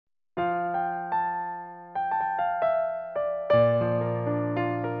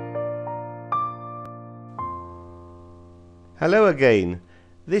Hello again.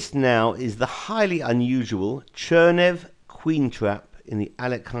 This now is the highly unusual Chernev queen trap in the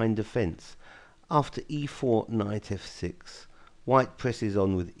Alekhine defence. After e4, knight f6, white presses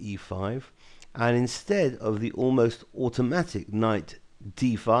on with e5, and instead of the almost automatic knight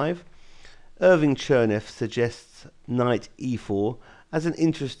d5, Irving Chernev suggests knight e4 as an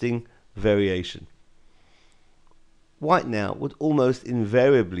interesting variation. White now would almost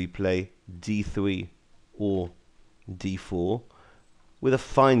invariably play d3 or d4 with a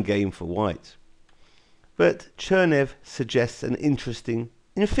fine game for white. But Chernev suggests an interesting,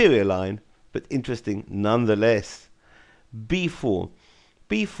 inferior line, but interesting nonetheless. b4.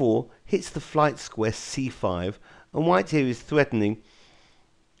 b4 hits the flight square c5, and white here is threatening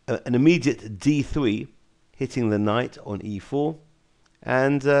an immediate d3, hitting the knight on e4,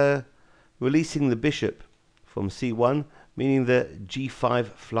 and releasing the bishop from c1, meaning the g5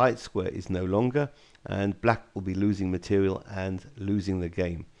 flight square is no longer, and black will be losing material and losing the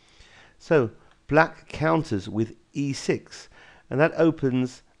game. So black counters with e6, and that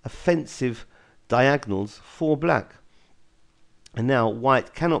opens offensive diagonals for black. And now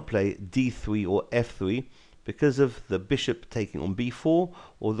white cannot play d3 or f3 because of the bishop taking on b4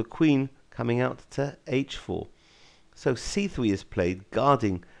 or the queen coming out to h4. So c3 is played,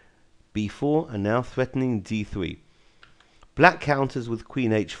 guarding b4 and now threatening d3. Black counters with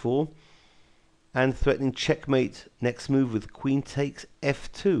queen h4 and threatening checkmate next move with queen takes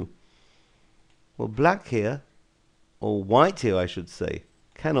f2. Well, black here, or white here I should say,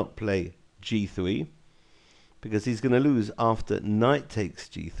 cannot play g3 because he's going to lose after knight takes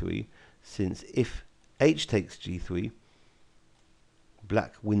g3, since if h takes g3,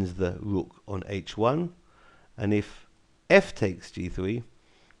 black wins the rook on h1, and if f takes g3,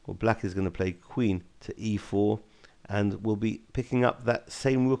 well, black is going to play queen to e4 and will be picking up that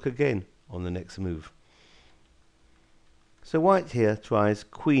same rook again on the next move. So white here tries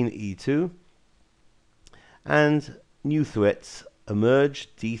queen e2, and new threats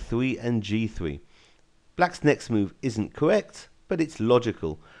emerge, d3 and g3. Black's next move isn't correct, but it's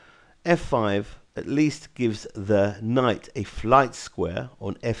logical. f5 at least gives the knight a flight square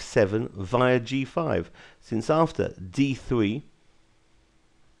on f7 via g5, since after d3,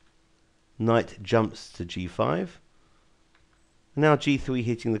 knight jumps to g5. Now g3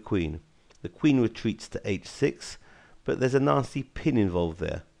 hitting the queen. The queen retreats to h6, but there's a nasty pin involved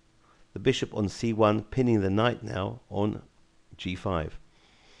there. The bishop on c1 pinning the knight now on g5.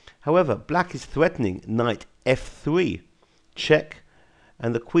 However, black is threatening knight f3, check,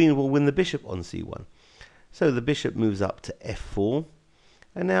 and the queen will win the bishop on c1. So the bishop moves up to f4,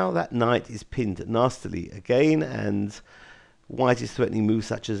 and now that knight is pinned nastily again, and white is threatening moves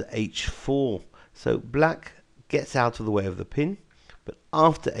such as h4. So black gets out of the way of the pin, but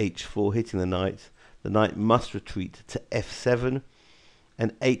after h4 hitting the knight must retreat to f7,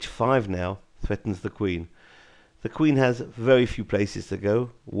 and h5 now threatens the queen. The queen has very few places to go,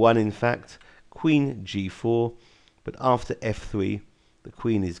 one in fact, queen g4, but after f3 the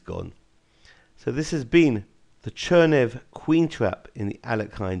queen is gone. So this has been the Chernev queen trap in the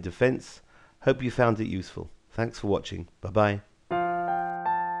Alekhine defense. Hope you found it useful. Thanks for watching. Bye bye.